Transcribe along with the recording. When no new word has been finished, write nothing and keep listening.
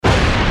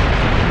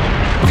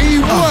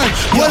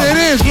E1, what it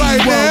is right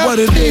now.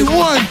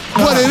 E1,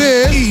 what it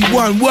is.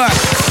 E1, what?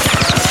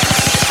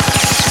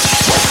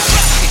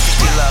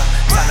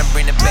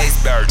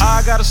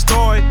 I got a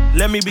story,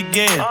 let me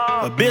begin.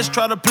 A bitch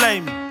try to play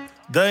me,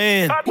 the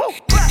end. Time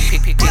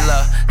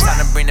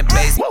to bring the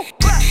bass. Time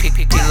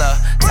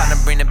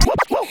to bring the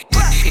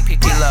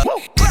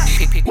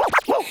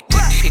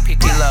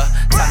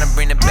time to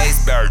bring the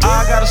bass.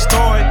 I got a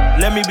story,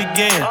 let me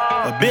begin.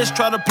 A bitch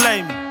try to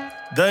play me,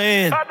 the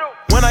end.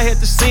 When I hit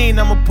the scene,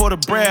 I'ma pour the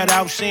bread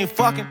out. She ain't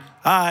fucking,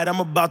 alright, I'm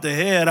about to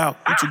head out.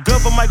 You too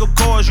good for Michael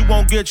Kors, you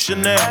won't get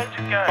Chanel.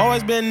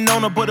 Always been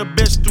known to put a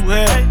bitch through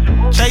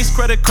hell. Chase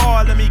credit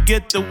card, let me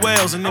get the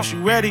whales. And if she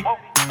ready,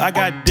 I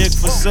got dick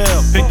for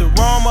sale. Pick the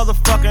wrong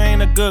motherfucker,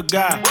 ain't a good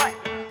guy.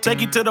 Take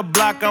you to the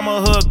block, I'm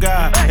a hood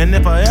guy. And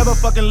if I ever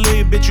fucking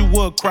leave, bitch, you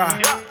would cry.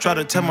 Try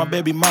to tell my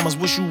baby mamas,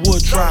 wish you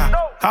would try.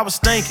 I was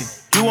thinking,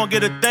 you won't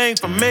get a thing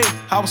from me.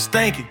 I was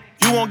thinking,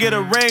 you won't get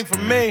a ring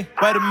from me.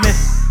 Wait a minute,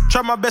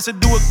 try my best to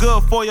do it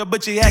good for you,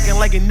 but you acting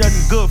like it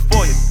nothing good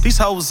for you. These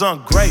hoes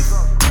ungrateful.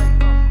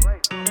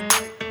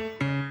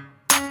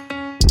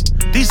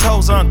 These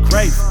hoes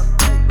ungrateful.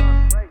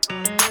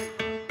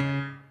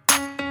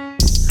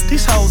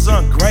 These hoes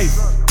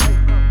ungrateful.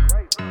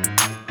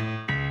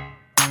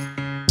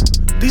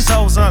 These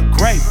hoes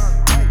ungrateful.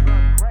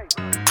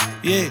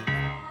 Yeah.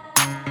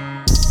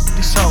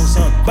 These hoes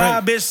ungrateful. Buy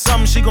a bitch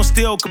something, she gon'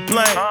 still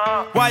complain.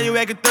 Why you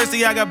acting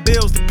thirsty? I got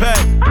bills to pay.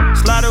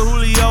 Slide a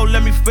Julio,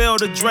 let me fill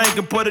the drink.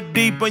 And put it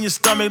deep in your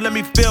stomach, let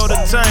me fill the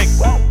tank.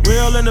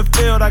 Real in the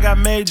field, I got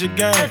major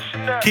game.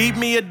 Keep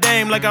me a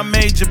dame like I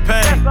Major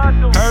Pain.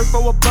 Heard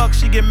for a buck,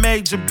 she get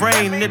major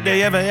brain. If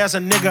they ever ask a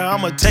nigga,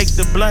 I'ma take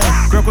the blame.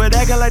 Girl, quit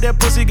acting like that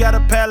pussy got a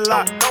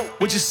padlock.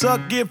 What you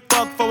suck, get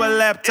fucked for a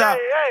laptop.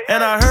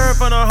 And I heard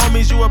from the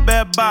homies you a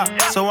bad bop.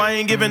 So I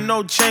ain't giving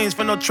no change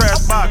for no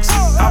trash box.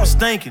 I was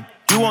thinking,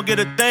 you won't get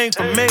a thing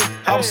from me.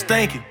 I was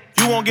thinking,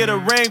 you won't get a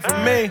ring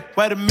from me.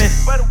 Wait a minute,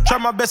 try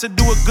my best to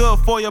do it good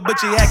for you,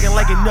 but you acting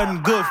like it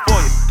nothing good for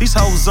you. These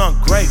hoes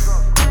ungrateful.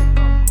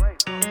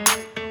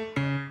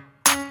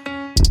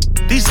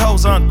 These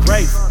hoes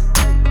ungrateful.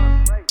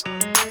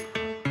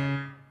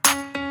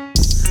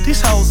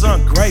 These hoes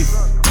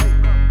ungrateful.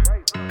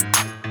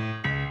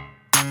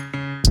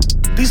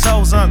 These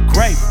hoes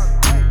ungrateful.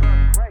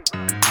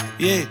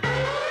 Yeah.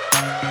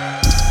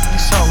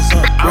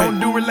 I don't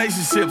do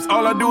relationships,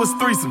 all I do is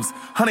threesomes.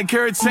 100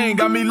 carat chain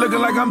got me looking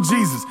like I'm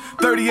Jesus.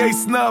 38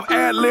 snub,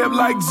 ad lib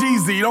like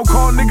G-Eazy. Don't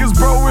call niggas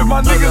bro if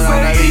my niggas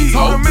ain't eat.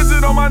 Told him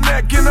midget on my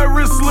neck and her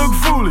wrist look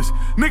foolish.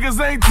 Niggas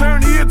ain't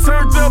turned here,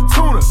 turned up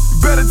tuna.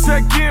 Better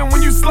check in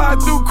when you slide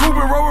through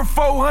Cuban. Rover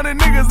 400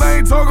 niggas, I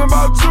ain't talking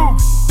about you.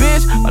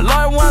 Bitch, a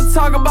lawyer wanna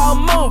talk about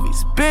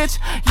movies. Bitch,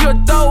 you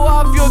throw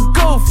off, you're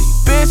goofy.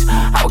 Bitch,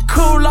 I would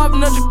cool up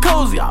in a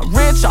jacuzzi. I'm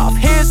rich off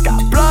hits, got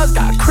bloods,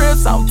 got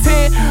crips, I'm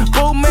 10.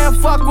 Boo man,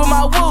 fuck with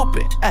my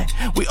whooping. Ay,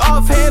 we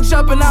off hand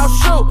jumping out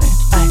shooting.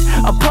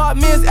 Ay,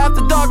 apartments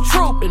after dark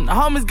trooping. The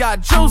homies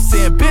got juice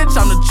in, bitch,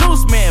 I'm the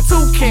juice man.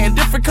 Toucan,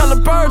 different color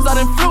birds I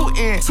done flew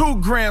in. $2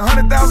 grand,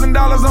 $100,000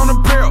 on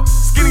apparel.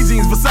 Skinny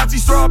jeans, Versace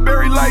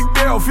strawberry like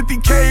Dell.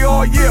 50K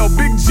all Yale,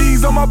 big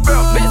G's on my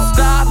belt. Bitch,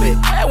 stop it,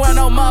 ain't want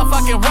no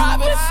motherfucking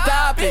robbing.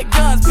 Stop it,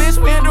 guns, bitch,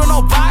 we ain't doing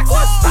no boxing.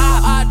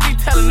 Stop, I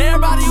telling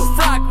everybody you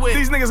flock with.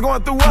 These niggas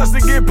going through us to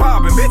get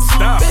poppin', bitch,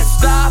 stop. Bitch,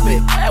 stop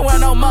it, ain't want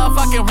no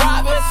motherfucking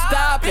robbing.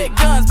 Stop it,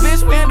 guns,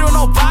 bitch, we ain't doing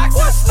no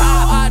boxing.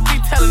 Stop, I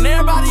telling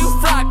everybody you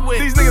flock with.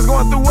 These niggas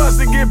going through us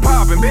to get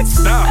poppin', bitch,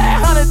 stop.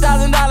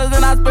 $100,000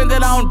 and I spend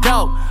it on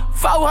dope.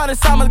 400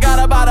 summers, got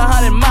about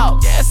 100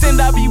 more. Yeah, it's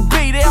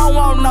NWB, they don't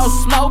want no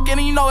smoke. And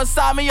you know it's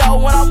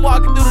Samio when I'm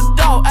walking through the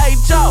door. Hey,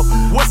 Joe,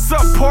 what's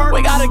up, Park?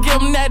 We gotta give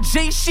them that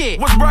G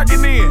shit. What's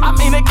rockin' in? I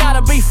mean, it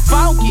gotta be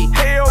funky.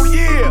 Hell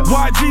yeah.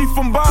 YG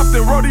from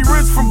Boston, Roddy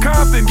Rich from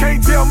Compton.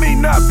 Can't tell me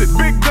nothing.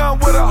 Big gun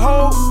with a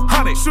hoe.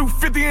 100. Shoot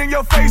 50 in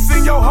your face,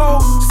 in your whole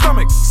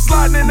stomach.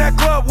 Sliding in that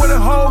club with a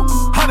hoe.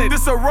 100.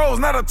 This a rose,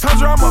 not a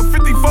tundra. I'm a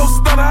 54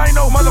 stunner. I ain't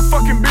no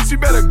motherfucking bitch. You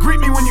better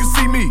greet me when you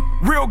see me.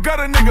 Real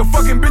gutter nigga,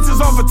 fucking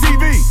bitches off of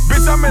TV.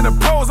 Bitch, I'm in the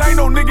pros, I ain't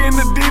no nigga in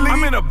the D-League.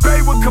 I'm in a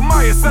bay with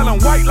Kamaya,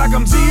 selling white like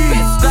I'm G-Eazy.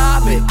 Bitch,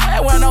 stop it,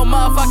 ain't want no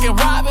motherfucking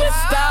robbing.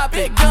 Stop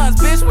it, guns,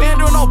 bitch, we ain't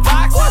doing no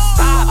boxing.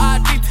 Stop, I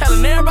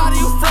telling everybody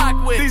you flock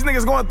with. These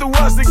niggas going through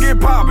us to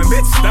get poppin',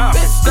 bitch, stop.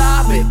 Bitch,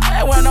 stop it,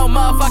 ain't want no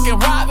motherfucking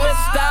robbing.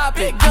 Stop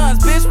it,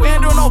 guns, bitch, we ain't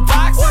doing no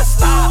boxing.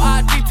 Stop,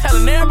 I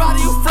telling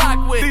everybody you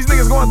flock with. These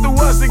niggas going through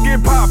us to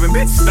get poppin',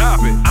 bitch,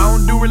 stop it. I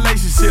don't do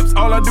relationships,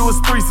 all I do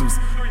is threesomes.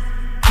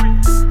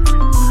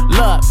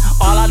 Look,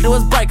 all I do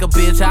is break a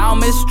bitch, I don't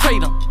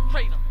mistreat them.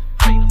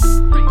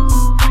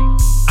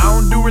 I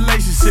don't do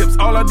relationships,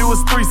 all I do is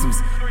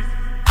threesomes.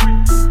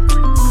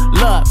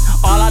 Look,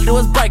 all I do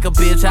is break a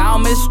bitch, I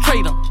don't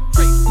mistreat them.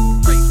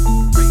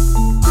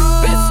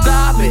 Bitch,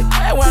 stop it,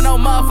 ain't want no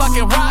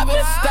motherfucking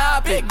robbing.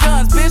 Stop it,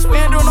 guns, bitch, we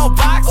ain't doing no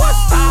boxing.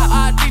 Stop,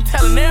 I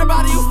telling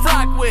everybody you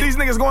flock with. These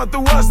niggas going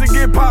through us to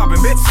get poppin',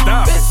 bitch,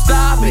 stop. Bitch,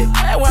 stop it,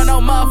 ain't want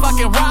no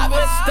motherfucking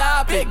robbing.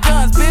 Stop it,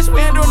 guns, bitch, we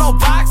ain't doing no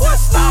boxing.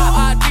 Stop,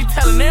 I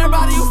telling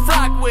everybody you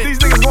flock with. These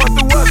niggas going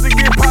through us to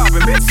get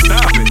poppin', bitch.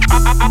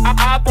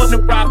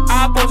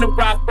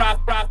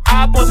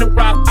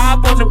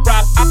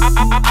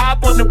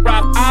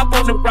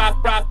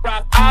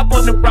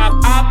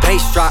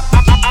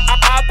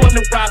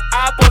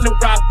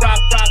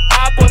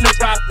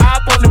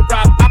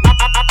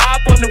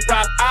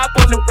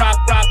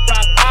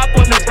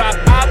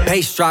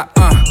 drop.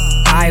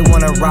 I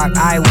wanna rock,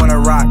 I wanna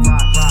rock.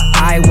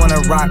 I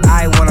wanna rock,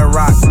 I wanna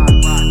rock.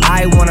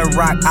 I wanna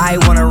rock, I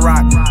wanna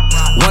rock.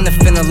 Wanna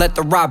finna let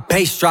the rock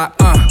bass drop.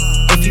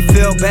 If you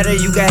feel better,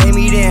 you can hit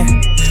me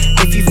then.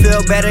 If you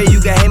feel better, you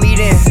can hit me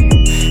then.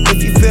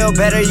 If you feel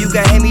better, you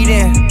can hit me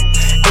then.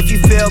 If you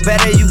feel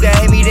better, you can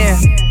hit me then.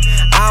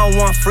 I don't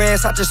want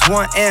friends, I just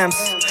want M's.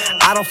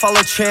 I don't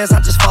follow trends, I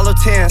just follow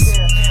tens.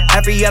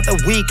 Every other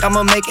week,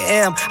 I'ma make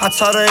an M. I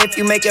told her if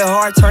you make it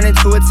hard, turn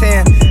into a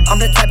 10. I'm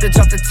the type to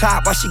jump the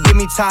top while she give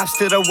me top.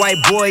 Still the white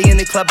boy in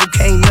the club who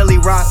can't milli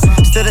rock.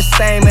 Still the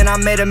same, and I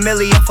made a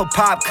milli off of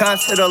pop. Come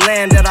to the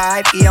land that I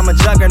hype, I'm a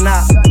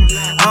juggernaut.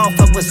 I don't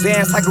fuck with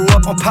Zans, I grew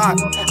up on pop.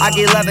 I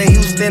get love in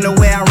Houston the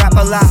way I rap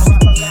a lot.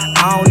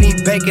 I don't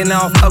need bacon, I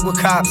don't fuck with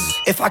cops.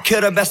 If I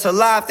kill the best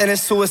alive, then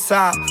it's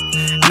suicide.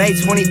 May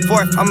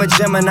 24th, I'm a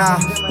Gemini.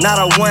 Not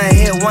a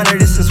one-hit wonder,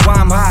 this is why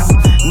I'm hot.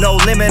 No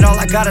limit, all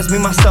I got is me,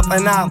 myself,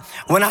 and I.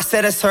 When I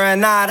said it's her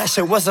and I, that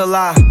shit was a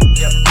lie.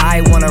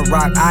 I wanna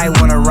rock, I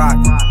wanna rock.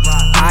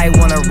 I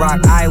wanna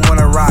rock, I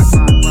wanna rock.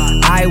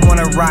 I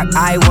wanna rock,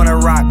 I wanna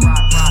rock.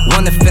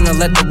 Wanna finna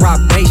let the rock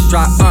bass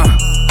drop.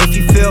 If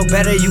you feel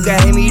better, you can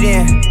hit me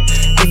then.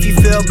 If you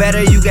feel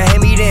better, you can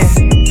hit me then.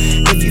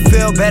 If you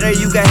feel better,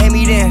 you can hit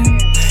me then.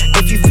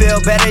 If you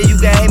feel better, you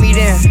can hit me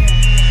then.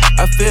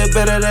 I feel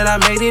better that I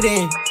made it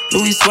in.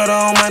 Louis sweater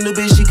on my new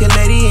bitch, she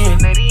Canadian.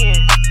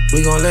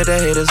 We gon' let the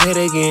haters hit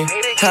again.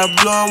 Top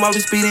blow while we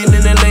speeding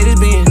in the latest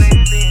Benz.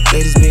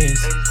 Latest Benz,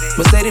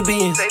 Mercedes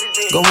Benz.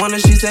 Go on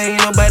and she say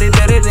ain't nobody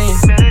better than.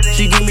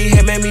 She give me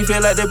head, make me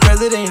feel like the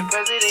president.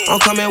 I'm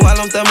coming while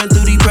I'm thumbing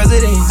through these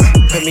presidents.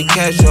 Pay me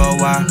cash or a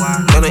while.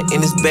 Gun it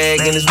in his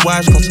bag and his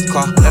watch cost a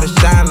car. Let it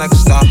shine like a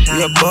star.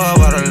 We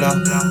above all the law.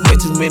 Way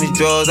too many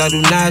drugs, I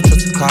do not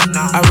trust a car.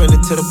 I run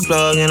into the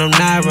plug and I'm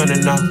not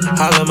running off.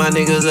 All of my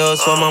niggas up,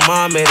 so my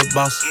mom made a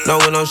boss. Know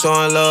when I'm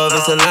showing love,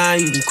 it's a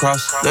line you can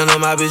cross. None of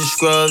my bitches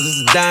scrubs,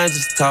 it's a dime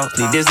just talk.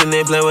 Need this and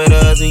then play with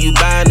us and you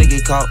bound to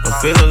get caught. I'm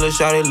feeling little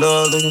shawty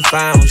love, looking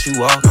fine when she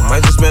walk. I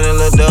might just spend a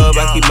little dub,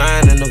 I keep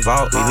mine in the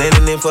vault. We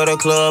landing in for the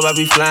club, I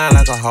be flying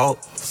like a hawk.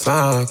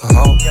 Flying like a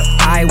hawk.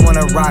 I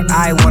wanna rock,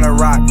 I wanna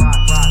rock.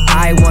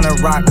 I wanna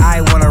rock,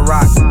 I wanna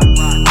rock.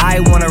 I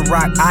wanna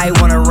rock, I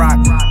wanna rock.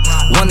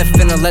 Wanna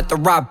finna let the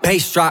rock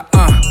bass drop.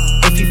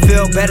 If you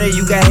feel better,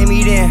 you can hit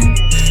me then.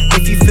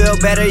 If you feel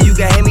better, you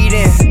can hit me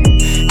then.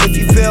 If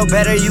you feel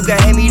better, you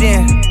can hit me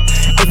then.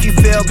 If you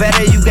feel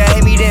better, you can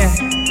hit me then.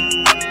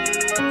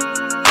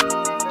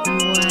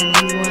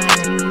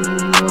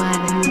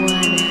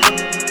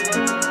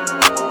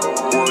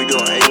 What we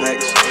doing, Apex?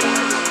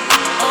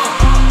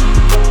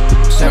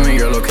 Send me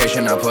your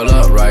location, I pull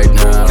up right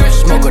now.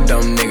 Smoke a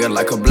dumb nigga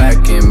like a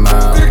black and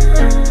mild.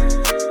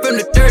 From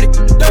the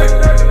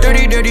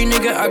dirty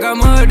nigga, I got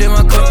mud in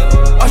my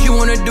cup. All she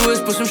wanna do is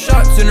put some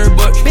shots in her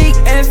butt. Big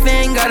F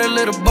ain't got a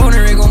little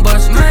boner, it gon'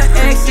 bust. My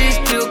exes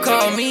still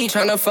call me,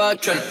 tryna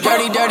fuck.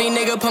 Dirty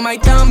nigga, put my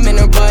thumb in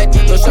her butt.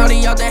 No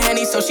shawty out the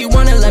Henny, so she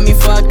wanna let me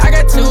fuck. I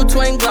got 2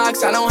 twin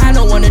Glocks, I don't have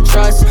no one to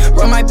trust.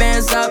 Run my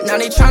bands up, now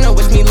they tryna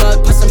wish me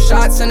luck. Put some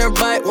shots in her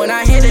butt, when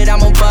I hit it,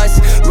 I'm a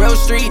bust. Real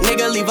street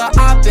nigga, leave her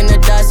op in the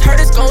dust. Heard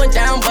it's going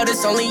down, but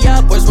it's only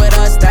upwards with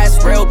us.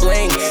 That's real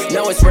bling.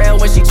 Know it's real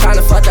when she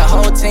tryna fuck the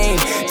whole team.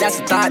 That's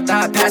a thought,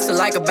 pass it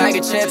like a bag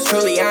of chips.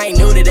 Truly, I ain't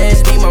new to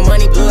this. Need my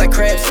money blue like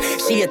Crips.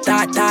 She a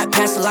thought,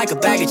 pass it like a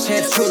bag of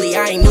chips. Truly,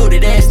 I ain't new to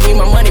this. Need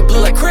my money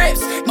blue like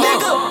Crips.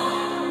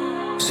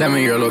 Nigga. Send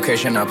me your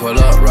location, I pull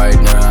up right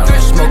now.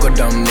 Smoke a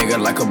dumb nigga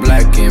like a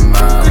black and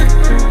mild.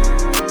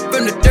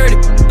 From the dirty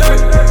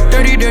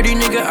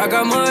nigga, I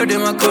got mud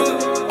in my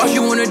cup. All she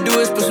wanna do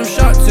is put some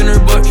shots in her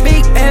butt.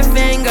 Big F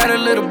ain't got a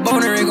little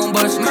boner, it gon'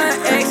 bust. My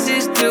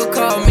exes still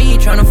call me,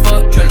 tryna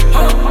fuck.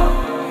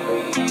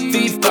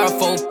 Feet 5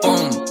 4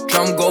 boom,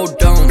 drum go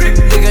down.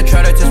 Nigga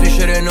try to test me,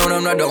 should've known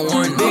I'm not the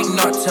one. Big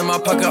nuts in my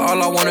pocket,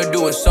 all I wanna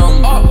do is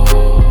some.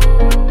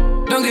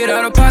 Don't get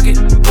out of pocket.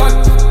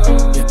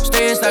 Yeah,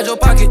 stay inside your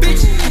pocket.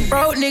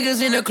 Broke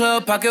niggas in the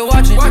club, pocket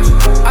watching.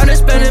 I done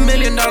spent $1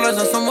 million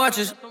on some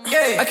watches.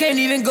 I can't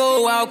even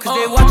go out cause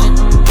they watching.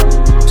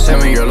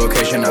 Send me your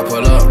location, I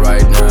pull up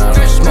right now.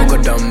 Smoke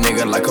a dumb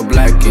nigga like a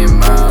black and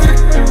mild.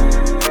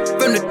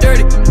 From the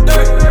dirty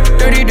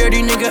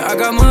nigga, I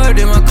got mud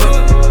in my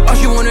cup. All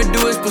she wanna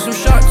do is put some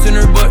shots in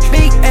her butt.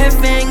 Big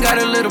F ain't got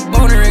a little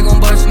boner, it gon'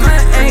 bust. My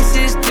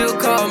exes still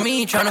call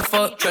me, tryna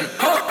fuck.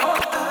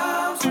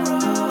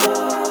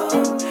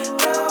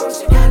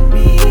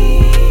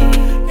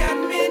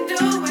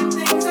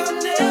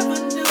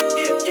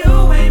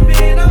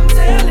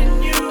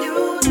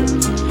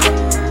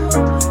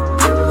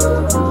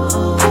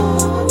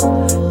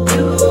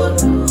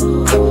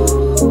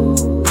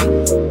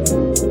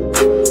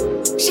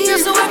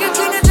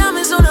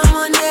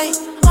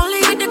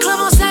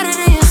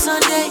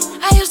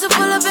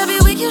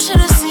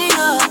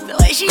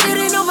 She did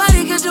it,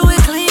 nobody could do it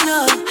clean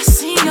up. I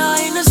seen her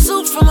in a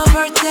suit from her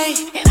birthday,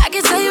 and I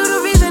can tell you the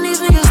reason these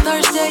niggas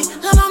thirsty.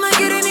 Lil' mama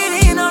getting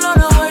it in on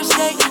her worst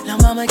day. Lil'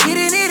 mama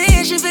getting it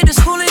in, she fit the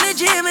school and the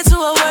gym into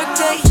a work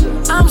day.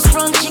 I'm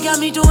sprung, she got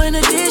me doing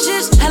the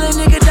dishes. Hell a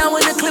nigga down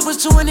when the clip it was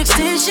to an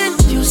extension.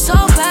 You so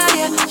bad,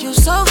 yeah, you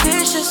so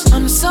vicious.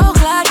 I'm so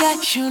glad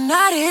that you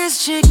not his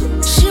chick.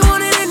 She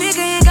wanted a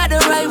nigga, ain't got the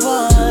right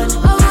one.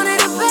 I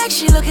wanted it back,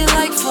 she looking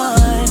like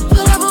fun.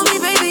 Pull up on me,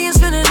 baby, and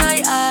spend the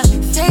night.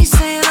 They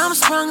saying I'm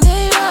sprung,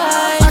 they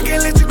right. I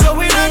can't let you go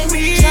without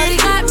me. Shawty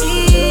got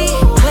me.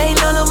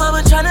 Waiting on the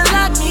mama tryna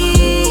lock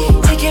me.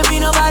 It can't be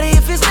nobody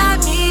if it's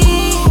not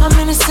me. I'm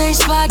in the same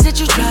spot that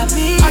you dropped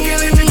me. I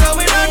can't let you go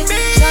without me.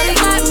 Shawty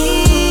got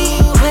me.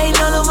 Waiting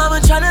on the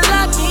mama tryna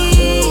lock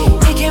me.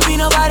 It can't be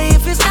nobody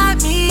if it's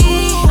not me.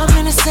 I'm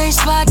in the same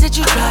spot that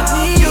you dropped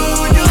me. You.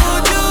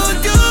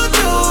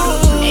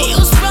 And you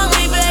sprung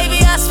me, baby,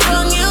 I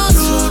sprung you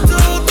too.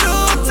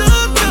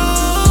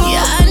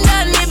 Yeah,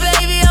 undone me,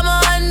 baby,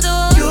 I'ma undo.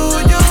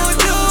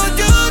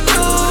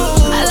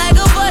 I like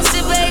a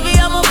busty, baby,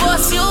 I'ma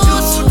bust you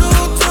too.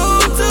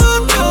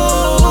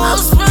 I'm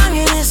sprung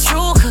and it's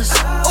true, cause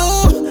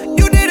ooh,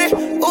 you did it,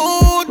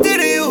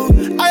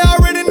 you. I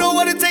already know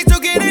what it takes to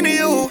get into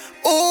you.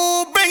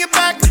 Ooh, bring it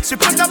back. She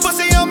put that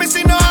pussy on me,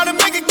 she know how to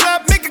make it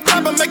clap,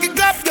 I make it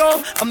clap,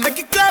 yo. I make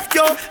it clap,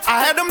 yo.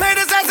 I had them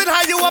haters asking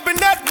how you up in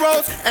that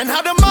road, and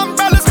how them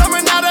umbrellas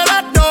coming out of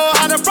that door,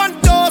 how the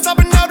front doors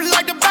open up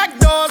like the back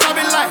doors. I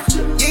be like,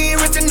 you ain't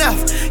rich enough.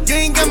 You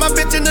ain't got my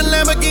bitch in the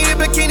Lamborghini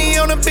bikini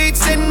on the beach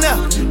sitting up.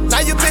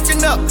 Now you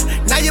bitching up,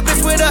 now you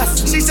bitch with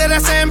us. She said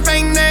that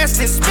champagne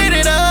nasty, spit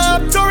it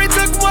up. Tory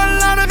took one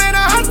line and made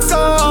a hot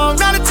song.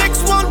 Now the chicks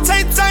want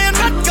tape saying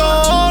not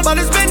gone, but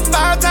it's been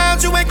 5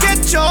 times you ain't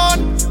get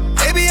on.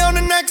 Baby on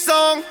the next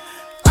song.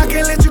 I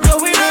can't let you go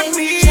without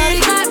me. Shawty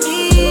got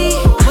me.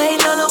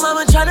 Waiting on the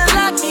mama tryna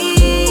lock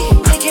me.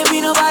 It can't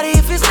be nobody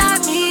if it's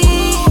not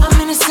me. I'm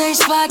in the same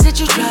spot that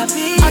you dropped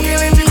me. I can't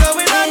let you go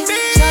without me.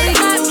 Shawty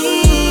got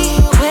me.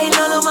 Waiting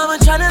on the mama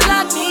tryna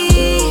lock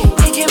me.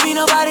 It can't be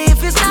nobody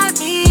if it's not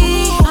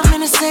me. I'm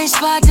in the same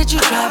spot that you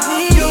dropped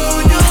me. You.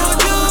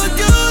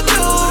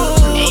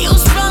 And you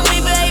sprung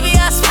me, baby,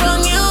 I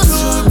sprung you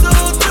too.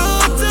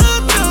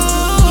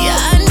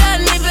 Yeah,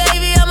 undone me,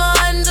 baby, I'ma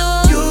undo.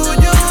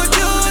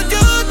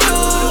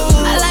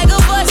 I like a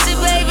busty,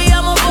 baby,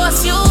 I'ma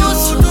bust you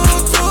too.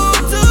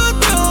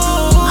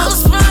 I'm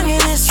sprung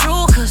and it's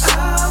true, cause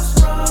I'm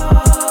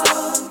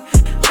sprung.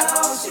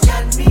 Now she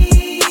got me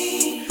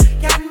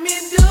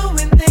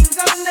doing things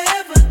I'll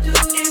never do.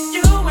 If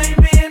you ain't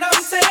been, I'm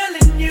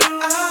telling you,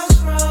 I'm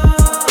sprung.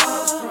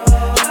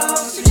 Now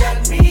she got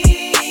me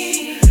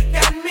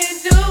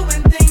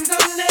doing things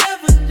I'll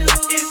never do.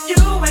 If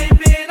you ain't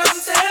been, I'm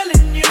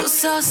telling you. You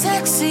so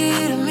sexy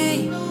to me,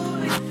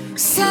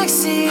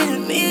 sexy to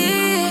me.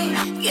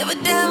 Give a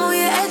damn who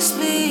your ex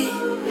be.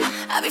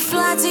 I be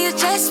flying to your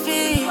chest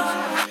beat.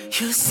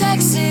 You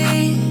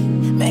sexy,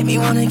 make me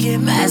wanna get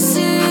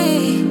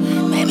messy.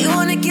 Make me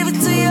wanna give it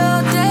to you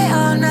all day,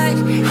 all night.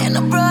 And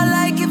a bro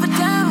like give a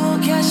damn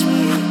won't catch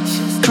me.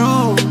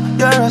 True,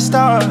 you're a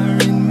star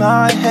in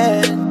my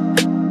head.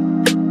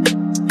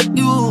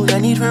 You, I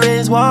need to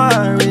raise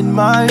war with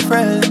my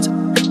friends.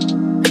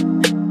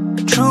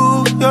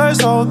 True, you're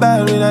so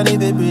bad we don't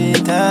even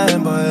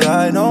pretend, but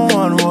I don't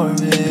want war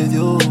with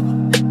you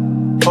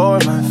or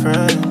my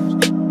friends.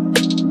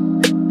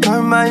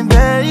 You're my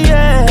best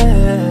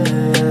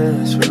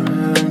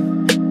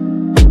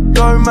friend.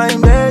 You're my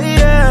best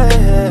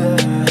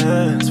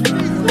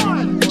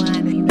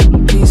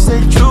friend. He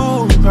said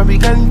true, probably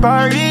can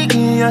party,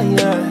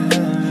 yeah.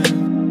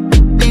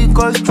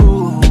 Because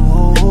true,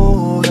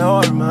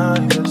 you're my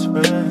best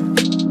friend.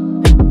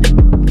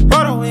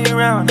 All the way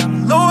around,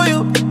 I'm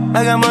loyal.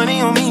 I got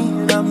money on me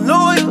and I'm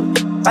loyal.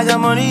 I got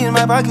money in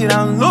my pocket,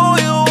 I'm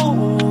loyal.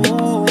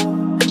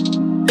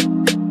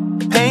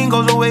 Pain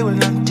goes away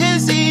when I'm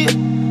tipsy.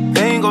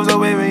 Pain goes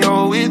away when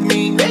you're with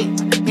me. Hey.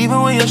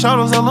 Even when your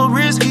shadow's a little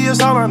risky, it's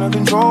all under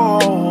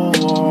control.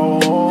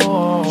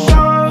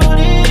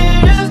 Shorty,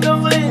 just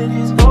don't let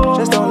this go.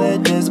 Just don't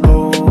let this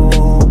go.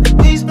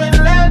 We spent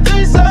the last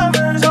 3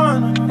 summers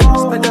on the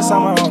road. Spent the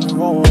summer on the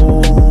road.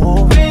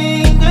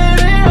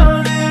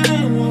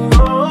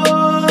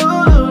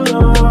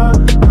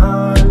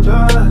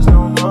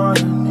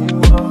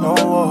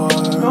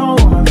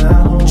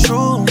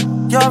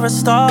 You're a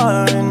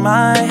star in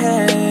my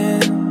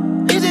head.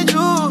 Is it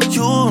true?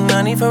 You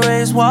not need to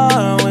raise war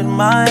with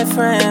my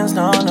friends,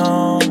 no.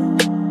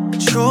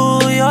 True,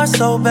 you're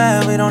so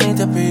bad, we don't need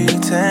to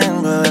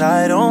pretend. But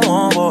I don't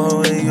want war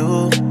with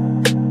you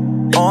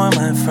or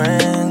my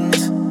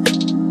friends.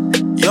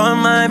 You're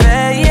my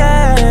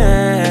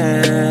best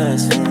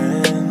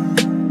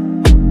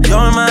friend.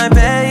 You're my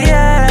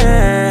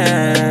best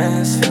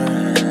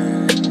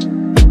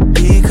friend.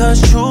 Because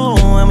true,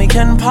 when we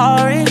can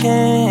party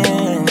again,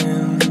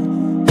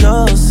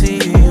 you'll see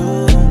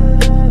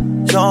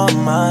you're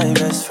my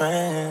best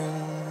friend.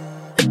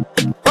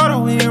 All the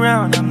way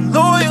around, I'm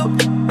loyal.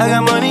 I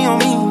got money on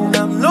me and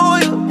I'm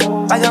loyal.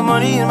 I got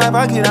money in my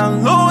pocket,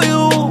 I'm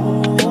loyal.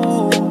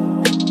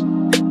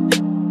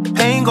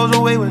 Pain goes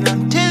away when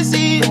I'm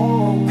tipsy.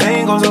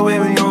 Pain goes away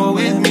when you're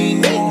with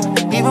me.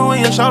 Even when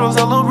your shadow's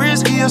a little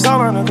risky, it's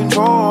all under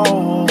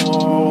control.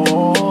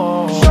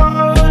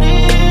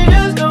 Shorty,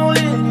 just don't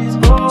let this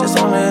go. Just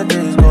don't let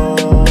this go.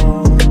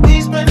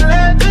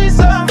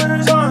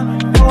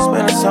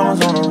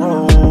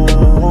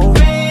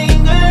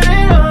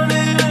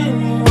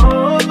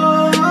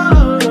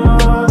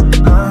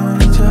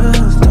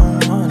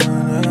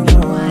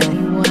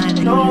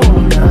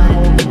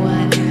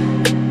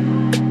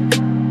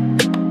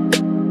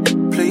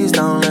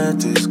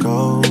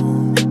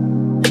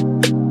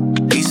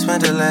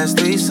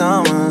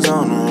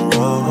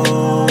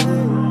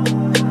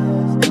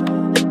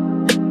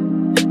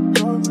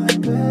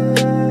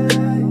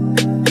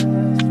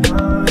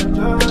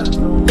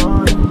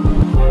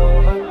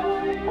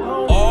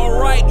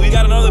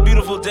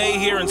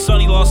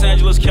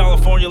 Angeles,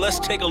 California, let's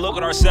take a look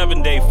at our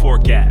 7-day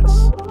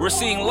forecast. We're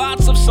seeing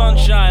lots of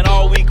sunshine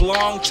all week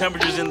long,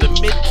 temperatures in the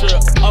mid to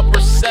upper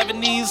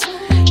 70s.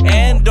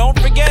 And don't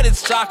forget,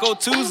 it's Taco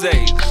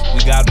Tuesdays.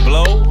 We got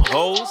blow,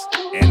 hose,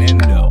 and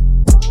endo.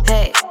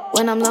 Hey,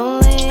 when I'm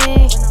lonely,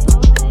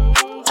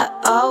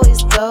 I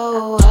always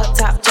go up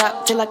top,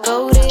 drop till I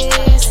go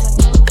this.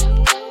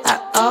 I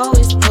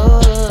always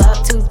pull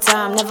up 2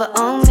 times, never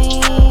on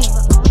me.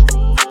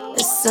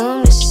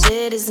 Assume the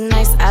shit is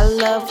nice, I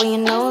love when you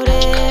notice.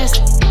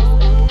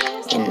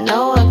 You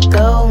know I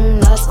go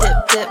nuts,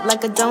 dip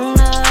like a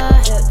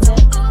donut.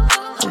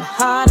 I'm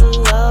hard to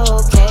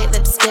locate,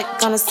 lipstick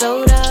on a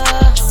soda.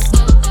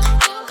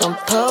 Gon'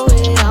 pour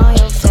it on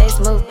your face,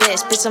 move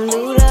bitch, I'm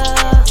Luda.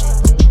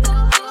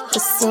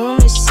 Assume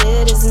the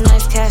shit is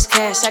nice,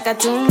 cash, I got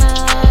too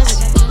much.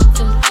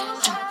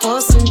 Pour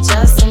some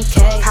just in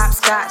case.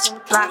 Hopscotch,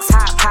 blocks,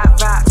 hop,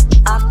 rocks.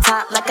 Off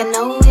top like I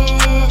know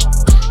it.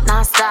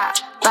 Non-stop,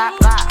 bop,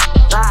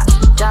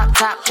 drop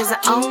top cause I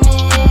own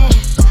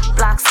it.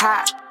 Blocks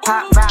hot,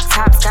 pop, rocks,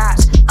 hopscotch.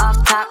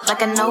 Off top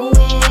like I know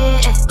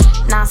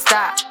it.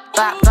 Non-stop,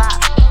 bop,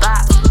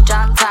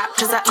 drop top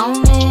cause I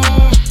own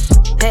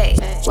it. Hey,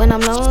 when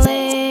I'm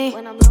lonely,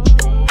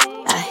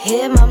 I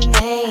hear my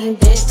main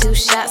bitch, 2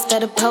 shots,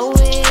 better pull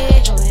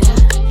it.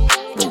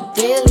 We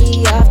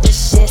really off the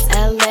shits,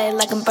 LA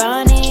like I'm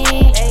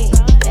Bonnie.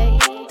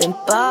 Been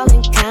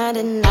ballin'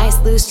 kinda nice,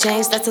 loose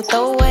change, that's a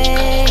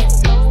throwaway.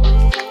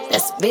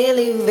 That's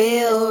really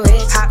real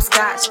rich.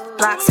 Hopscotch,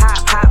 blocks,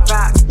 hop,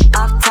 rocks.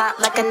 Off top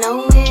like I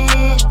know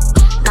it.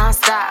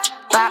 Non-stop,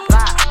 bop,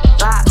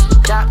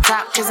 drop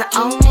top cause I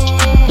own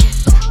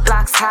it.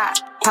 Blocks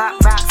hot, pop,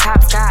 rocks,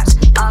 hopscotch.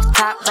 Off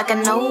top like I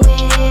know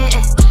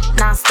it.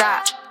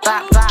 Non-stop,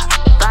 bop,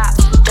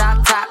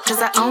 drop top cause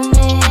I own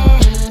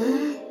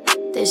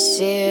it.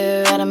 This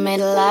year I done made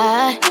a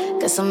lot.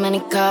 Got so many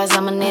cars,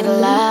 I'ma need a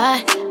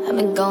lot. I've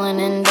been going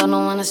and don't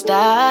wanna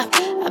stop.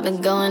 I've been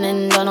going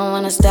and don't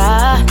wanna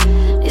stop.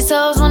 These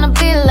hoes wanna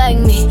be like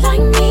me. Like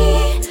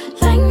me,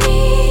 like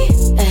me.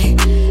 Ay.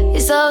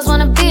 These hoes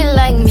wanna be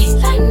like me.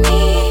 Like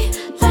me,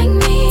 like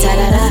me.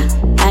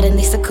 Ta-da-da. I done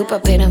leased a coupe, I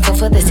paid in full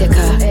for this your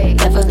car.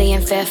 Beverly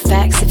and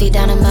Fairfax, if you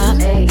down a mob.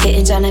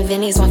 Hitting John and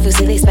Vinny's, one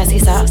fusilli, spicy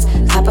sauce.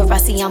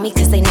 Paparazzi on me,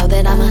 cause they know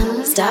that I'm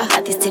a star.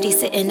 Got these titties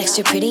sitting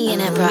extra pretty in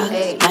that bra.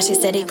 Now she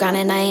steady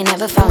grinding, I ain't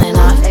never falling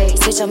off.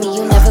 Switch on me,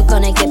 you never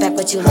gonna get back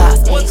what you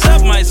lost. What's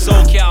up, my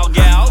SoCal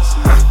gals?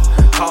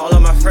 All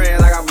of my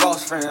friends, I got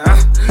boss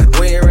friends.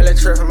 We ain't really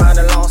tripping about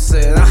the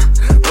losses.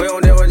 We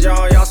don't deal with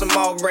y'all some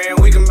more brand.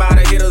 We can buy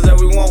the hitters that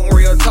we want,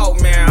 real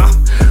talk, man.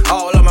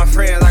 All of my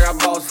friends, I got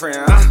boss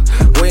friends.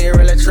 We ain't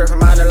really tripping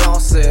about the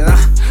losses.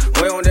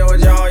 We don't deal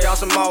with y'all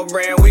some more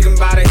brand. We can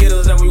buy the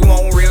hitters that we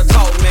want, real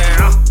talk,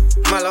 man.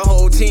 My little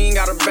whole team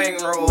got a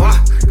bankroll.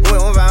 We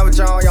don't vibe with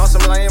y'all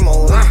some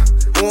lame-o.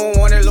 We don't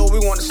want it low,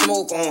 we want the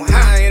smoke on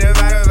high.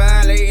 Anybody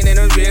violating in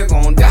this bitch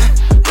gon' die.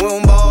 We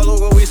don't ball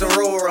over, we some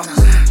roll runners.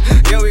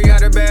 Yeah, we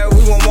got it bad, we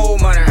want more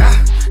money.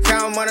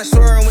 Count money,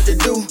 swearing what to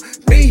do.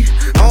 Me,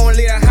 I don't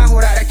leave the house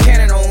without a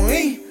cannon on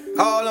me.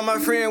 All of my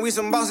friends, we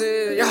some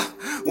bosses, yeah.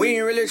 We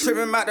ain't really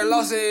tripping about the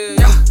losses,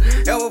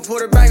 yeah. Ever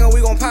put a banger,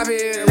 we gon' pop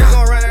it. We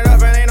gon' run it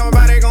up and ain't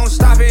nobody gon'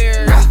 stop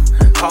it,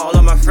 yeah. All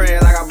of my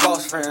friends, I got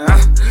boss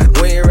friends,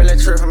 we ain't really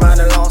tripping about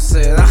the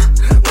losses,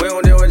 We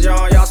don't deal with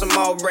y'all some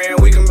more brand.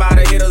 We can buy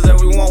the hitters that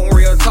we want,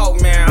 real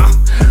talk, man.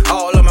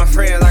 All of my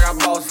friends, I got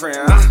boss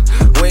friends,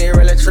 we ain't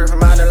really tripping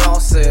about the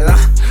losses,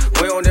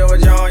 We don't deal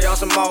with y'all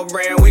some more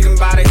brand. We can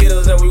buy the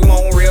hitters that we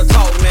want, real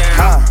talk,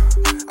 man.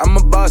 I'm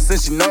a boss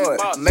since you know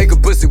it. Make a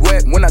pussy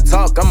wet when I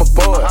talk, I'm a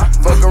boy.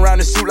 Fuck around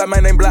and shoot like my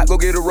name Block, go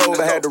get a robe.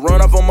 I had to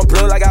run off on my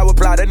plug like I would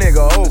ply that nigga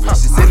over.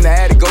 She sit in the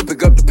attic, go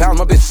pick up the pounds,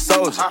 my bitch a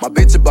soldier. My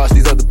bitch a boss,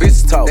 these other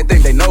bitches talk, they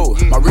think they know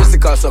it. My wrist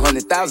it costs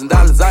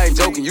 $100,000, I ain't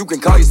joking. You can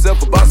call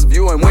yourself a boss if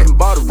you ain't went and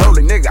bought a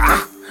rolling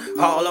nigga.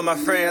 All of my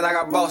friends, I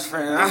got boss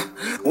friends.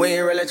 We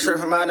ain't really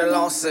tripping about the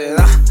losses.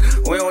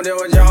 We don't deal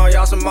with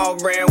y'all some more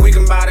brand. We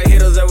can buy the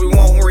hitters that we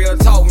want, real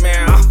talk,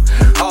 man.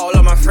 All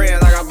of my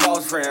friends, I got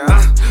boss friends.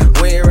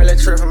 We ain't really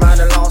tripping about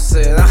the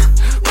losses.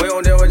 We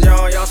don't deal with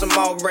y'all some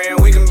more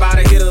brand. We can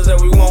buy the hitters that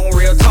we want,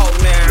 real talk,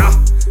 man.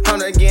 I'm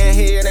the getting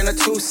hit in a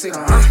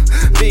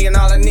 2-6, Big and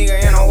all a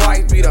nigga in a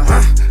white beater,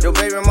 Your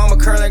baby mama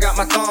currently got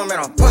my thumb in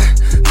her butt.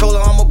 Told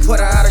her I'ma put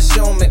her out if she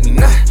don't make me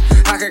nut.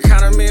 I can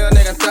count a meal,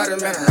 nigga,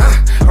 30 minutes,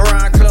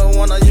 Around club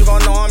one of you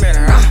gon' know I'm in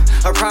it,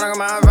 A product of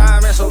my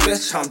environment, so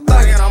bitch, I'm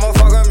thuggin'. I'ma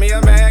fuck with me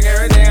a bag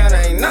every day and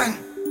ain't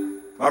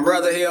nothing. My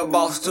brother, he a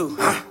boss too,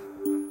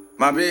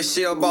 My bitch,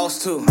 she a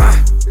boss too,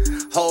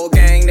 Whole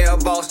gang, they a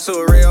boss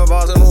too. Real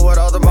bosses move with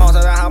other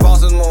bosses, that's how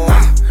bosses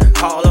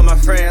move, All of my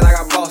friends, I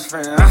got boss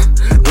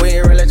friends, We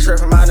ain't really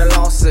tripping about the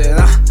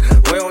losses,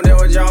 We don't deal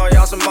with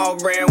y'all some more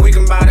brand. We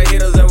can buy the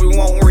hitters that we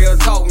want, real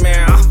talk,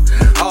 man.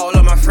 All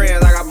of my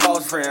friends, I got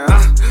boss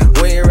friends,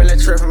 We ain't really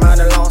tripping about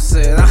the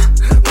losses,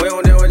 We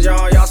don't deal with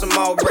y'all some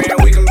more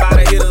brand. We can buy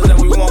the hitters that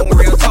we want,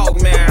 real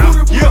talk, man.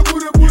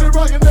 Booty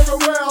rockin'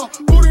 everywhere.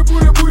 Booty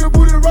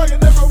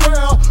rockin'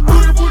 everywhere.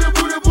 Booty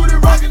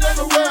rockin'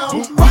 everywhere.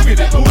 Rockin'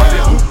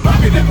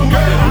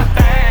 everywhere.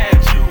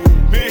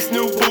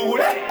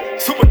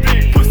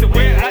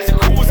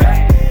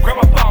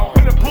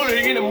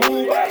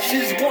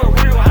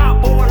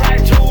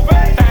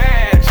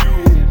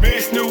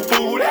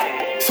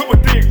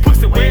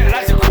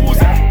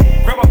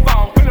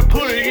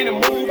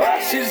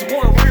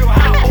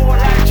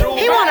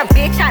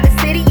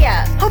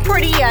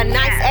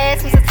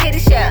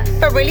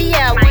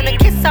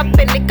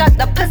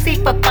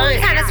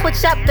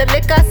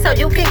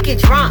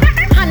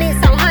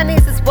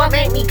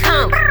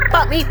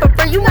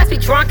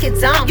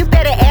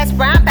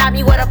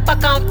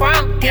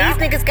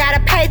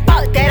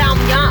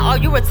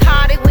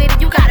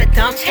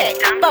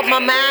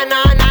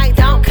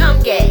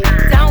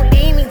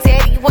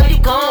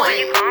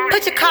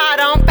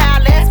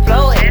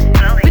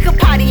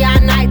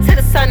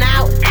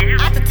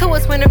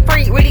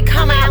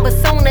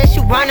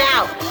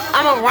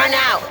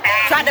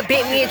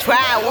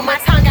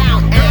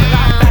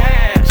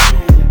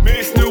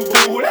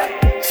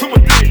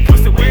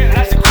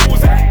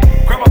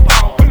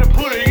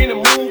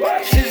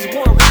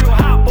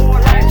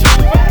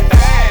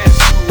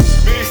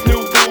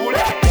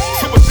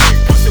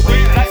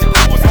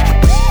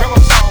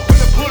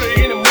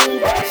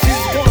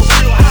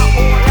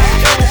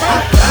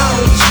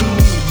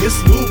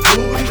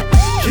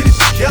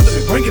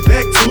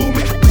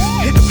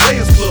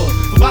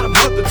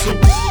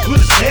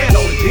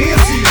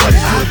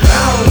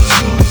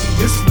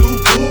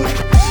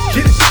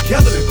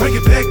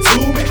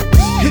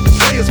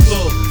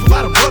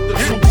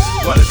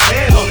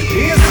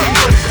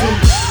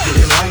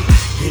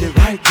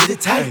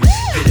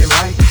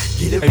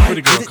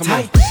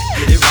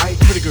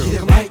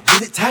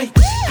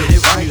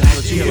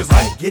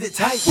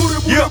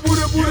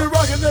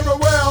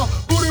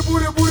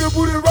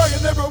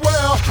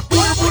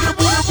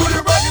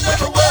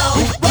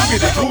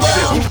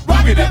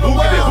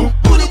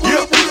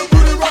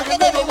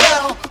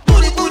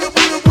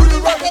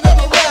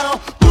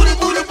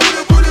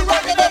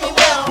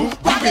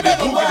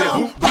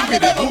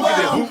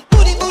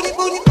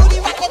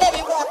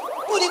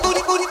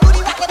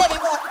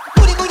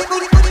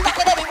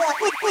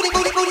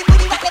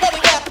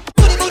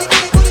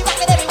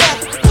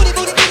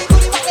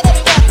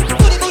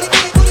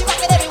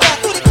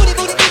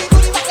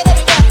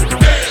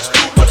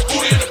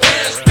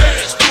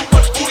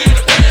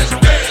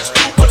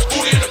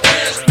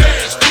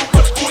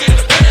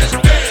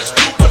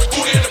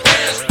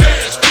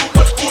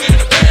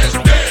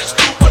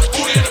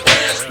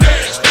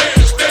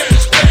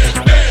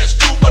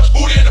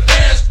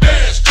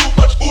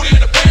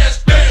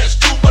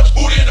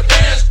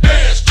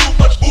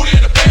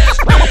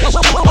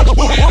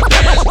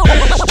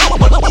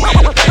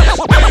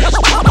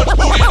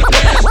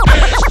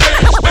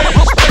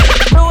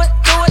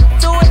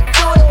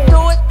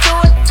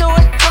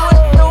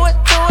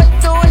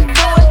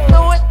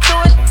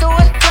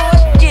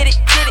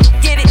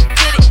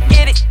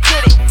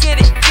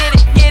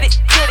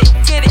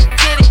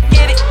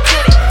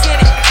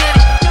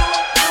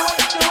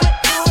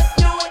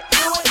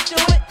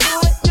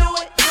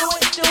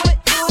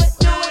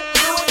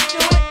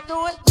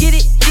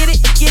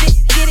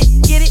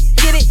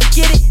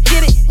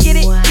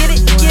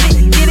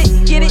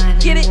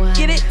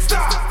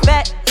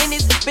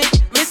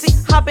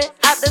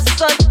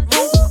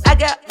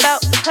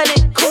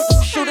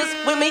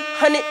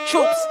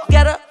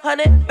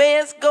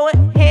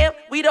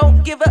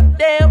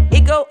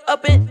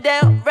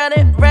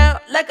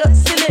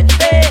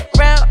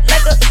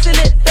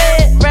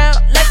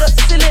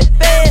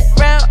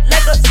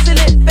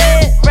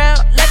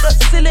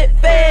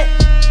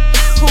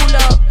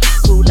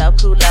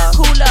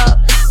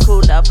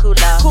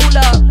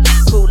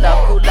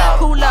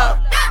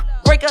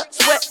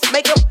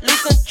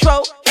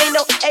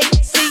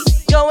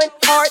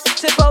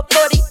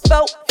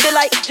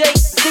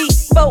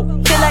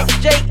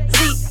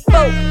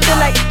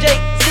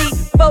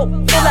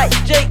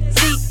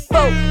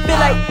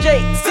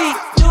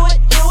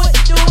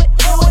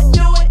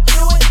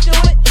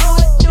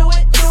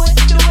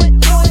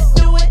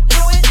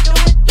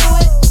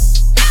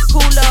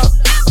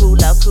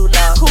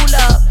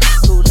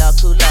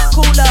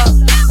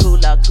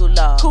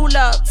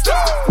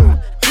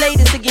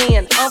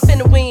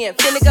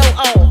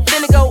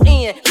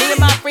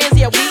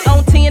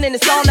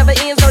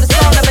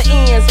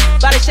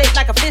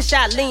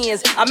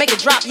 Lens. I make it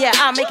drop, yeah,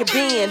 I make it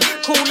bend.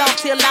 Cool off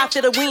till I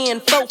feel the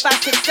wind. 4, 5,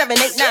 6, 7,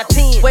 8, 9,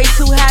 10. Way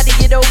too high to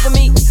get over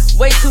me.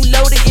 Way too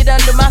low to get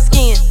under my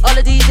skin. All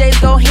the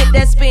DJs gon' hit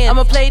that spin.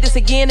 I'ma play this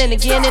again and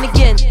again and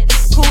again.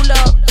 Cool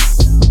up.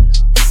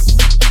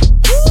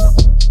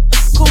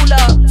 Cool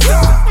up.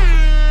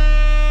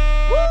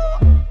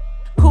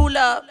 Cool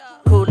up.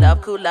 Cool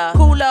up. Cool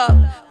up. Cool up.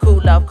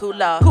 Cool up.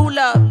 Cool up. Cool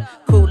up.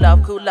 Cool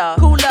up. Cool up.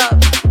 Cool up.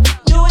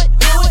 Do it.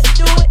 Do it.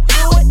 Do it.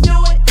 Do it. Do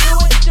it. Do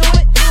it. Do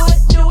it. Do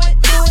it. Do it.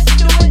 Do it.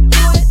 Do it.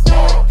 Do it.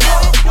 Do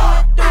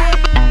it. Do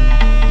it.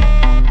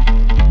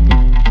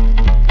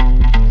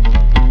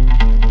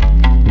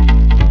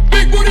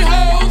 Big booty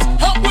hoes,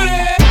 help with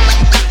it.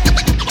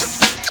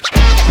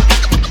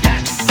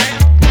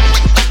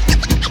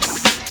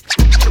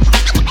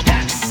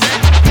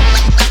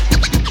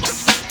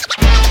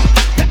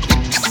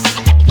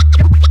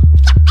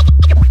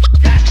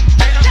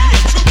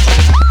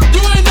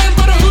 You ain't nothing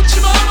but a hoochie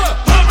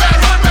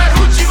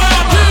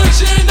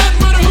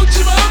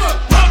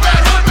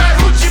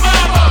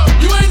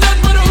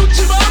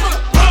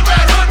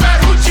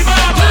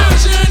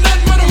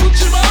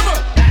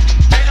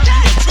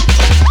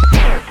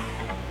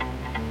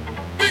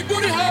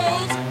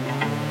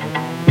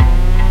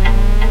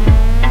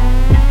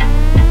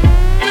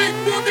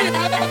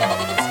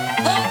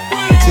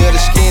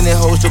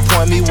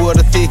point me where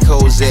the thick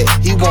hoes at.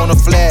 He want a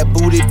flat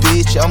booty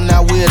bitch, I'm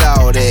not with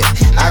all that.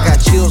 I got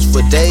chills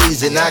for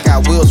days and I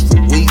got wheels for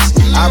weeks.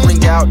 I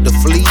bring out the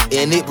fleet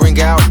and it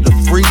bring out the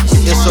freak.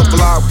 It's a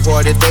block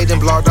party, they done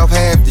blocked off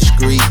half the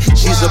street.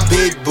 She's a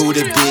big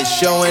booty bitch,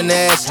 showing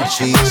ass and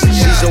cheeks.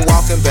 She's a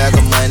walking bag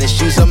of money,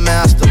 she's a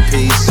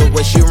masterpiece. So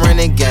when she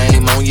running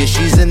game on you,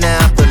 she's an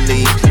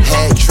athlete.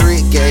 Hat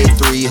trick, gave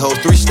 3 hoes,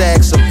 3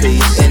 stacks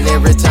apiece. And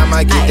every time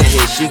I get the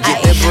hit, she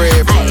get that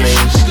bread from me.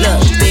 Look,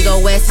 big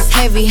ol' ass is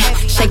heavy,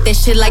 shake that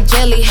shit like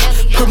jelly.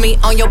 Put me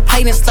on your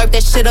plate and slurp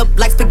that shit up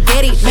like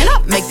spaghetti. Man,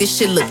 I make this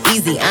shit look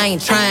easy, I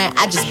ain't trying,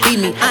 I just be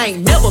me. I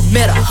ain't never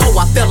met a hoe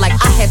I felt like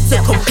I had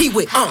to compete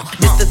with.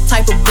 This the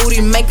type of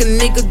booty make a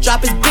nigga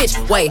drop his bitch.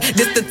 Wait,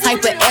 this the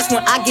type of ass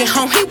when I get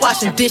home, he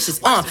washing dishes.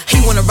 He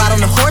wanna ride on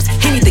the horse,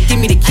 he need to give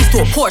me the keys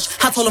to a Porsche.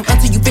 I told him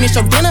until you finish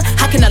your dinner,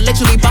 how can I let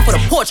you leave off for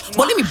the porch?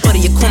 Boy, let me butter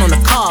your corn on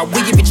the car,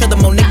 we give each other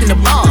more neck than the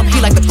bob. He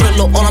like to put a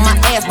little oil on my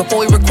ass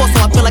before he records, so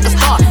I feel like a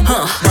star.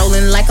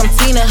 Rolling like I'm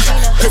Tina,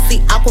 pussy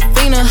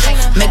Aquafina.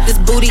 Make this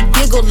booty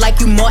giggle like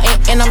you Martin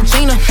and I'm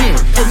Gina.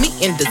 Put me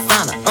in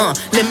designer,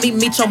 let me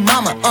meet your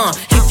mama.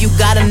 If you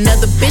got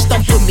another bitch,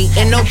 don't put me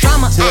in no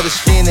drama. Tell the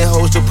skinny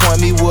hoes to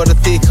point me where the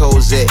thick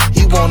hoes at.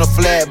 He want a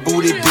flat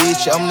booty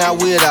bitch, I'm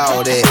not with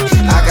all that.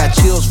 I got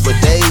chills for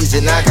days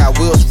and I got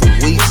wheels for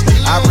weeks.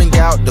 I bring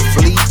out the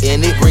fleet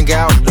and it bring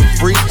out the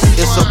freak.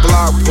 It's a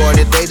block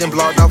party, they done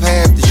blocked off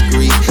half the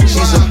street.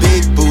 She's a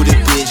big booty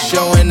bitch,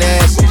 showing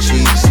ass and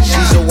cheeks.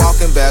 She's a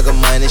walking bag of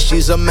money,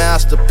 she's a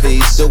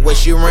masterpiece. The way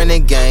she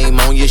running game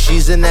on you,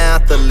 she's an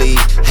athlete.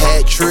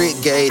 Hat trick,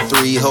 gave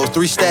 3 hoes,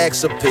 3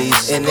 stacks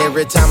apiece. And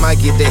every time I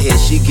get the hit,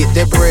 she get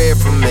that bread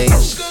from me.